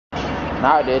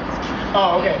Nah, I did.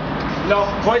 Oh, okay. No,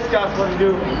 Boy Scouts what to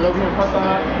do.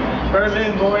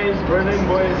 Berlin boys.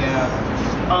 Yeah.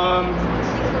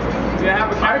 We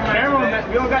have a cameraman.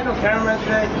 We don't got no cameraman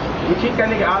today. We kicked that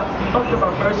nigga out. Fucked up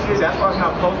our first year. That's why it's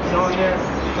not posted on there.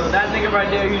 So that nigga right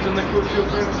there using the cool shoe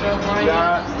for himself, Ryan?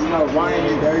 Yeah, you know,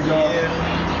 Ryan, there you go.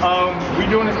 Yeah. We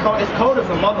doing this cold. It's cold as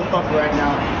a motherfucker right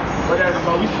now. Whatever,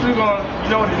 but we still gonna,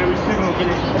 you know what to do. We still gonna get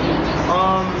it.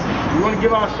 We want to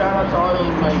give out a shout out to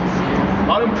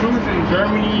all them crews in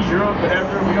Germany, Europe,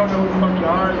 whatever. We don't know who the fuck you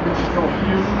are. We just know a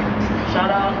few.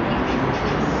 Shout out.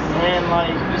 And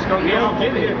just go get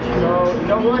it. So you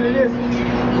know what it is.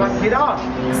 Let's get off.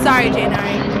 Sorry, J9.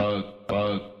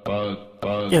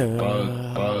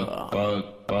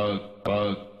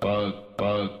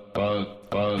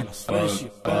 And I swear she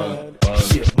bad.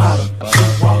 She a model. She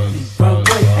walk the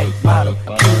runway. Hey, model.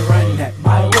 Can you run that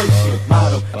my way? She a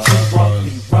model. She walk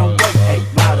the runway. Hey,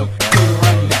 model. Can you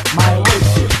run that my way?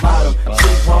 She a model. She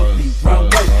walk the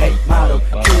runway. Hey, model.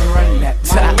 Can you run that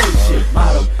my way? She a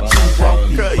model. She walk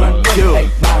the runway. Hey,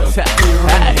 model. Can you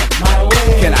run that my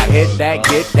way? Can I hit that,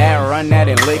 get that, run that,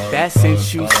 and lick that?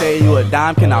 Since you say you a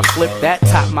dime, can I flip that?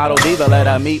 Top model diva, let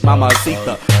her meet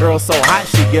Mamacita. Girl so hot,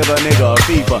 she give a nigga a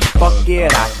fever. Fuck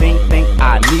it, I think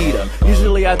I need her.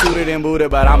 Usually I do it in booty,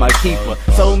 but I'm a keeper.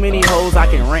 So many hoes I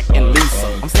can rent and lease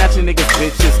them. I'm snatching niggas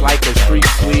bitches like a street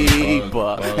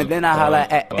sweeper. And then I holla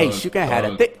at Ace, you can have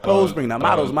the thick hoes, bring the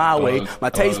models my way. My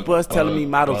taste buds telling me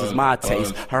models is my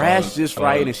taste. Her ass just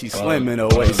right and she slim in her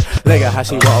waist. Look at how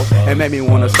she walk and make me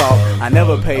wanna stalk. I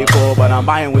never paid for, but I'm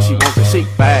buying what she wants cause she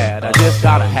bad. I just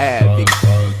gotta have it.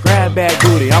 Grab that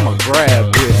booty, I'ma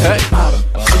grab it. Hey. Model,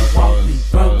 she walk the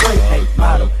runway. Hey,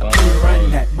 model, can you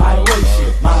run that my way? She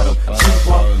a model, she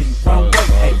walk the runway.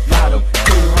 Hey, model,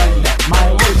 can you run that my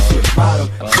way? She a model,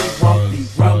 she walk the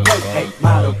runway. Hey,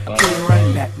 model, can you run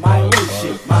that my way? She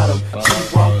a model, she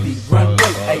walk the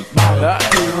runway. Hey, model,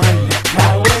 can you run that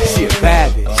my way? She a bad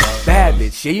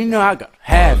bitch, yeah, you know I gotta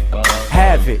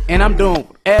have it, and I'm doing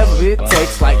whatever it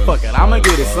takes. Like fuck it, I'ma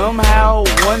get it somehow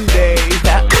one day.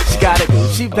 She got a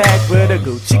Gucci bag with her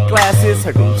Gucci glasses,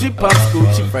 her Gucci pumps,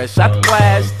 Gucci fresh out the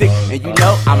plastic. And you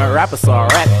know I'm a rapper, so I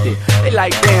rapped it. They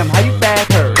like, damn, how you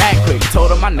bag her that quick?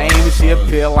 Told her my name and she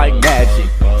appeared like magic.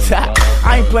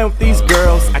 I ain't playing with these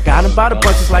girls. I got them by the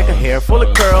bunches like a hair full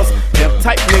of curls. Them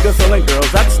type niggas selling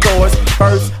girls at the stores.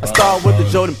 First, I start with the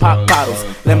Jordan pop bottles.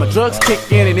 Let my drugs kick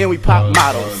in and then we pop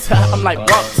models. I'm like,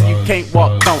 walk till you can't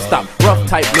walk, don't stop. Rough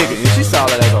type nigga, and she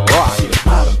solid as a rock. She a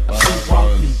model, she walk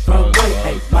the runway.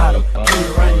 Hey, model, can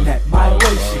you run that my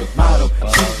way? She a model,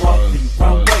 she walk the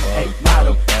runway. Hey,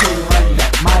 model, can you run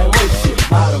that my way? She a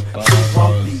model, she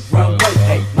walk the runway.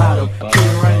 Hey, model, can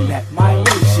you run that my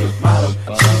way? She a model,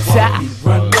 she walk the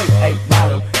runway. Hey,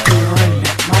 model, can you run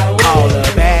that my way? All the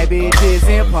bad bitches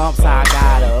in pumps, I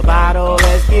got a bottle,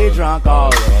 let's get drunk. All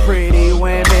the pretty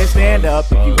women stand up.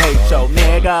 If you hate your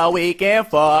nigga, we can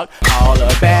fuck. All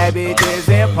the bad bitches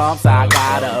in pumps, I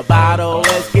got a bottle,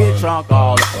 let's get drunk.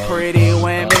 All the pretty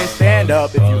women stand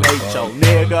up. If you hate your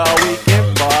nigga, we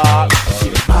can fuck. She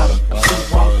a model, she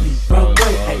walk the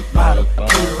runway. Hey, model, can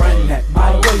you run that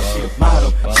my way? She a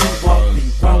model, she walk the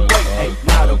runway. Hey,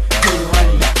 model, can you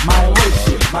run that my way?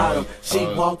 She a model, she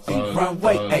walk the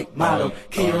runway. Hey, model,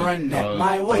 can you run that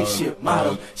my way? She a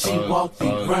model, she walk the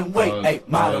runway. Hey,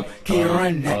 model, can you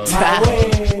run that my way?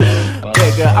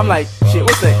 Yeah, girl, I'm like, shit,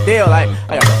 what's the deal? Like,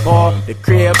 I got the bar, the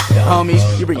crib, the homies.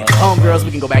 You bring your homegirls,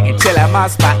 we can go back and chill at my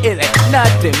spot. It ain't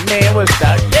nothing, man, what's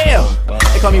the deal?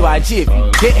 They call me YG if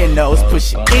you didn't know, it's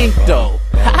Push Ink though.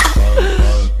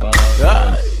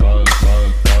 Yeah.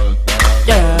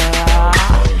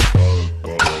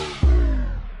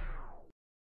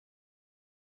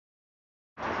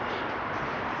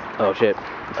 Oh shit,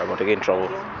 I'm about to get in trouble.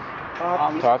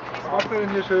 Talk. Was denn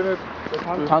hier Schönes?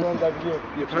 Wir tanzen.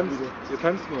 Ihr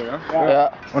tanzt nur, ja?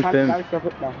 Ja, und filmen.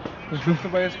 Schwimmst du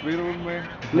bei jetzt Squid irgendwie?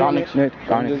 Gar nichts. Nee,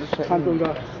 gar nichts. Hand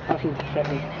unter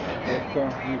Taschenchecken. Ja,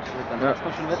 nix. Ja. Das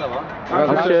war schon Wetter, wa? Ja,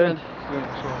 Dankeschön.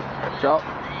 Ciao.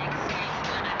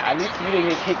 At least we didn't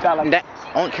get kicked out like that.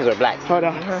 Only because we're black. Hold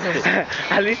on.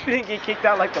 At least we didn't get kicked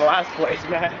out like the last place,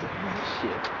 man.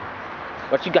 Shit.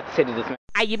 What you got to say to this, man?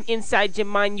 I am inside your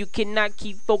mind, you cannot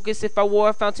keep focus. If I wore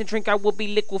a fountain drink, I will be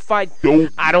liquefied.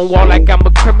 I don't walk like I'm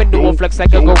a criminal, flex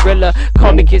like a gorilla.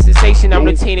 Call me Kid Sensation, I'm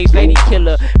the teenage lady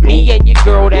killer. Me and your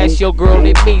girl, that's your girl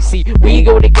and me. See, we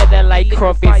go together like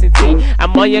crawfish and tea.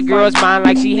 I'm on your girl's mind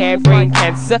like she had brain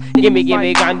cancer. Gimme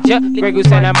ganja, Grey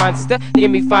Goose and a monster.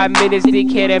 Give me 5 minutes,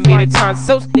 dickhead, and me the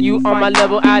tonsils. You on my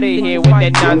level, out of here with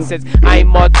that nonsense.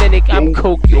 I'm authentic, I'm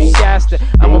coke, you Shasta.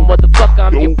 I'm a motherfucker,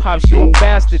 I'm your pops, you a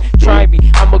bastard. Try me,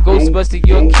 I'm a Ghostbuster,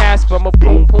 you're a Casper. I'm a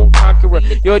boom boom conqueror.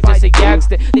 You're just a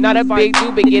youngster, not a big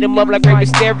dude, but get him up like Rey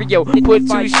Mysterio. Put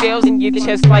 2 shells in your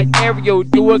chest like Ariel.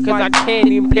 Do it cause I can't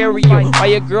Imperial. Why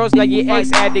your girls like your ex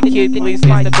had the kid, please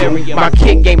it's the burial. My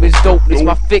kick game is dopeness,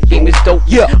 my fit game is dope.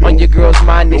 On your girl's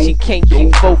mind and she can't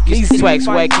keep focused. Swag,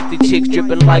 swag, keep the chicks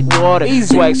dripping like water.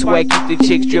 Swag, swag, keep the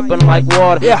chicks dripping like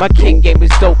water. My kick game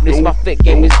is dopeness, my fit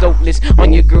game is dopeness.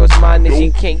 On your girl's mind and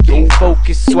she can't keep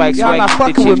focused. Swag, swag,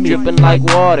 keep the chicks dripping like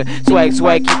water. Swag,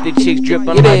 swag, keep the chicks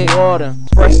dripping like water.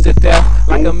 Fresh to death,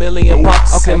 like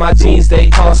 $1,000,000. Okay, my jeans, they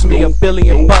cost me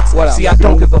 $1,000,000,000. See, I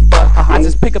don't give a fuck. I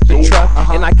just pick up the truck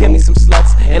and I give me some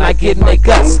sluts and I get in their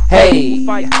guts. Hey,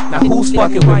 now who's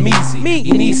fucking with me?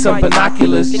 You need some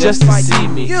binoculars just to see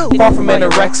me. Far from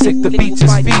anorexic, the beat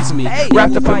just feeds me.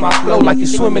 Wrapped up in my flow like you're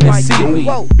swimming in seaweed.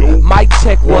 Mic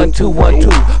check 1 2 1 2.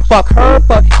 Fuck her,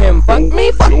 fuck him, fuck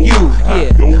me, fuck you.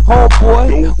 Yeah,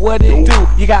 homeboy, what it do?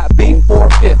 You got B4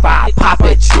 5, pop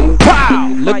at you. Pow,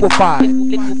 liquefied,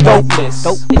 dopeness.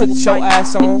 Don't put your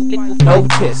ass on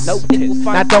notice.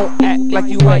 Now don't act like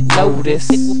you ain't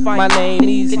noticed. My name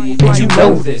easy, but you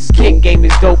know this. Kick game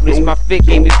is dopeness, my fit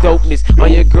game is dopeness.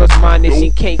 On your girl's mind and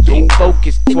she can't keep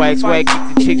focused. Swag, swag,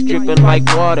 keep the chicks dripping like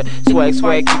water. Swag,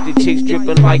 swag, keep the chicks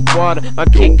dripping like water. My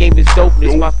kick game is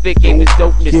dopeness, my fit game is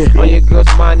dopeness. On your girl's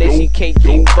mind and she can't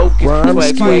keep focused.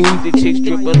 Swag, swag, keep the chicks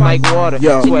dripping like water.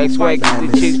 Swag, swag,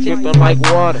 keep the chicks dripping like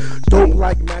water. Dope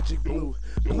like Magic Blue.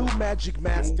 Blue Magic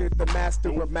Master, the master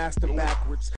of master backwards.